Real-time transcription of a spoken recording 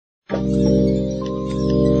This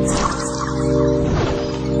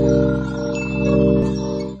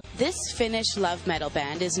Finnish love metal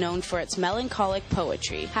band is known for its melancholic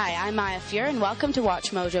poetry. Hi, I'm Maya Fuhr, and welcome to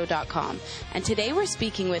WatchMojo.com. And today we're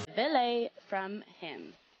speaking with Ville from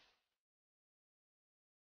him.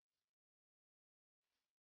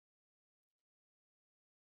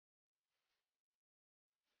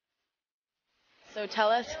 So tell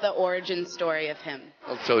us the origin story of him.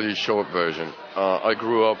 I'll tell you a short version. I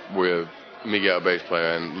grew up with Miguel, bass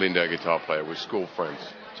player, and Linda, guitar player, with school friends.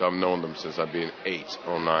 So I've known them since I've been 8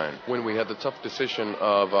 or 9. When we had the tough decision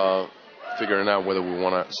of figuring out whether we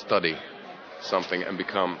want to study something and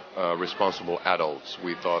become responsible adults,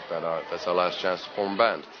 we thought that that's our last chance to form a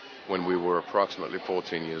band when we were approximately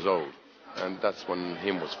 14 years old. And that's when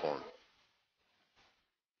him was formed.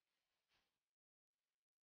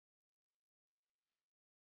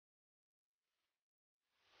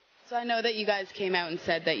 So I know that you guys came out and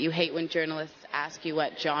said that you hate when journalists ask you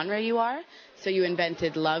what genre you are. So you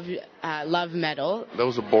invented love metal. That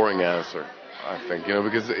was a boring answer, I think,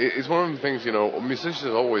 because it's one of the things,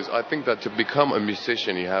 musicians always, I think that to become a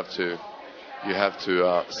musician, you have to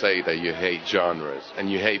say that you hate genres and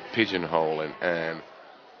you hate pigeonholing, and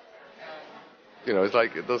it's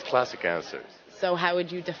like those classic answers. So how would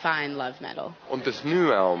you define love metal? On this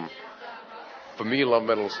new album, for me, love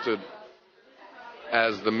metal stood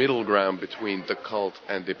as the middle ground between the Cult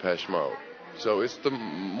and Depeche Mode. So it's the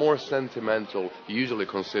more sentimental, usually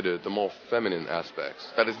considered the more feminine aspects,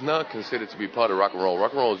 that is not considered to be part of rock and roll.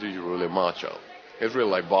 Rock and roll is usually really macho. It's really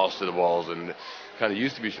like balls to the walls and kind of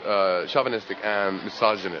used to be chauvinistic and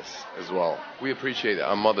misogynist as well. We appreciate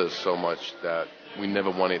our mothers so much that we never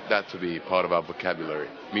wanted that to be part of our vocabulary,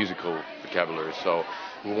 musical vocabulary. So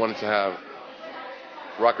we wanted to have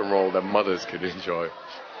rock and roll that mothers could enjoy.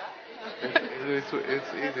 It's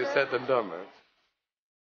easier said than done, man.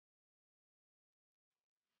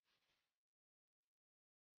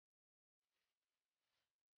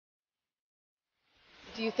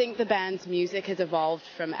 Do you think the band's music has evolved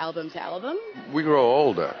from album to album? We grow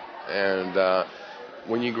older, and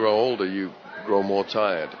when you grow older, you grow more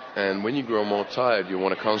tired. And when you grow more tired, you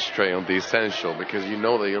want to concentrate on the essential, because you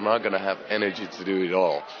know that you're not going to have energy to do it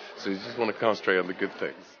all. So you just want to concentrate on the good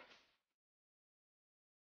things.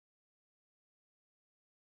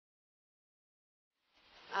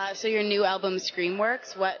 So your new album,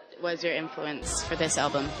 Screamworks, what was your influence for this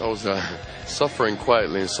album? I was suffering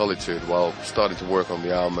quietly in solitude while starting to work on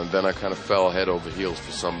the album, and then I kind of fell head over heels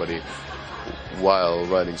for somebody while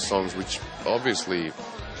writing songs, which obviously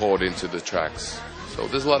poured into the tracks. So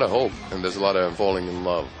there's a lot of hope, and there's a lot of falling in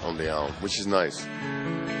love on the album, which is nice.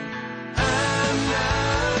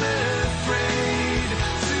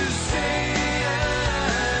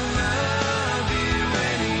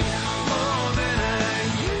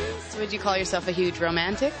 Would you call yourself a huge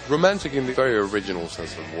romantic? Romantic in the very original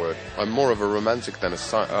sense of the word. I'm more of a romantic than a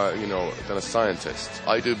scientist.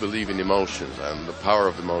 I do believe in emotions and the power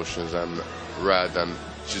of emotions, and rather than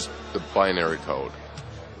just the binary code.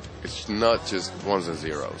 It's not just ones and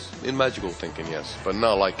zeros. In magical thinking, yes, but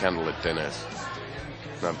not like candlelit dinners.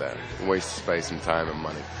 Not that. It wastes space and time and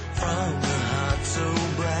money. From the heart so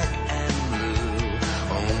black and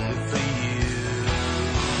blue, only for you.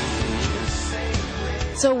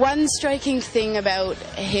 So one striking thing about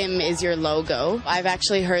him is your logo. I've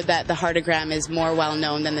actually heard that the heartagram is more well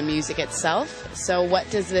known than the music itself. So what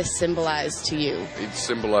does this symbolize to you? It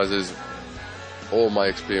symbolizes all my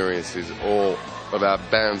experiences, all of our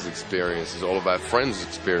band's experiences, all of our friends'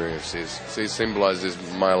 experiences. So it symbolizes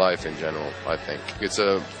my life in general, I think. It's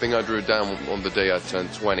a thing I drew down on the day I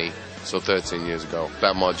turned 20, so 13 years ago.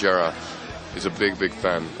 Bam Margera is a big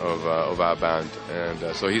fan of our band,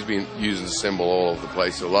 and so he's been using the symbol all over the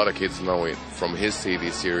place. So a lot of kids know it from his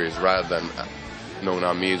TV series rather than knowing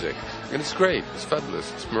our music. And it's great, it's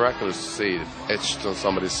fabulous, it's miraculous to see it etched on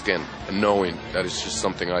somebody's skin and knowing that it's just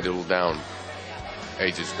something I doodled down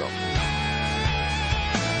ages ago.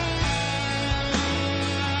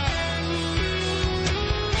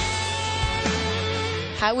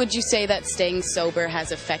 How would you say that staying sober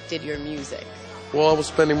has affected your music? Well, I was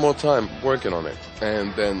spending more time working on it,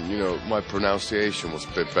 and then, my pronunciation was a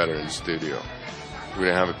bit better in the studio. We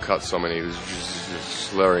didn't have to cut so many just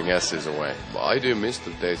slurring S's away. But I do miss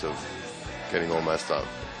the days of getting all messed up.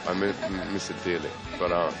 I miss it dearly. But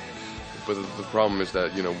the problem is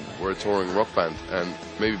that, we're a touring rock band, and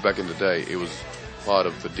maybe back in the day it was part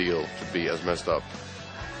of the deal to be as messed up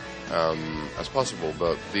as possible.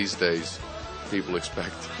 But these days, people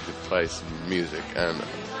expect to play some music and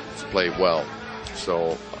to play well.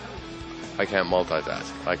 So I can't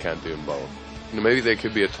multitask. I can't do them both. Maybe there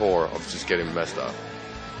could be a tour of just getting messed up.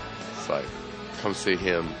 It's like, come see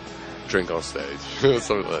him drink on stage,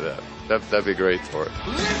 something like that. That'd be great for it.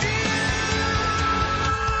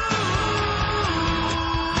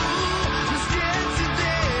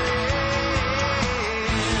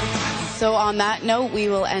 So on that note, we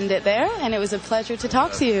will end it there, and it was a pleasure to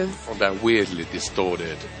talk to you. On that weirdly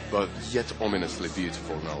distorted, but yet ominously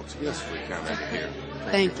beautiful note, yes, we can end it here.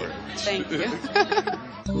 Thank you. Thank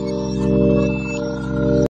you.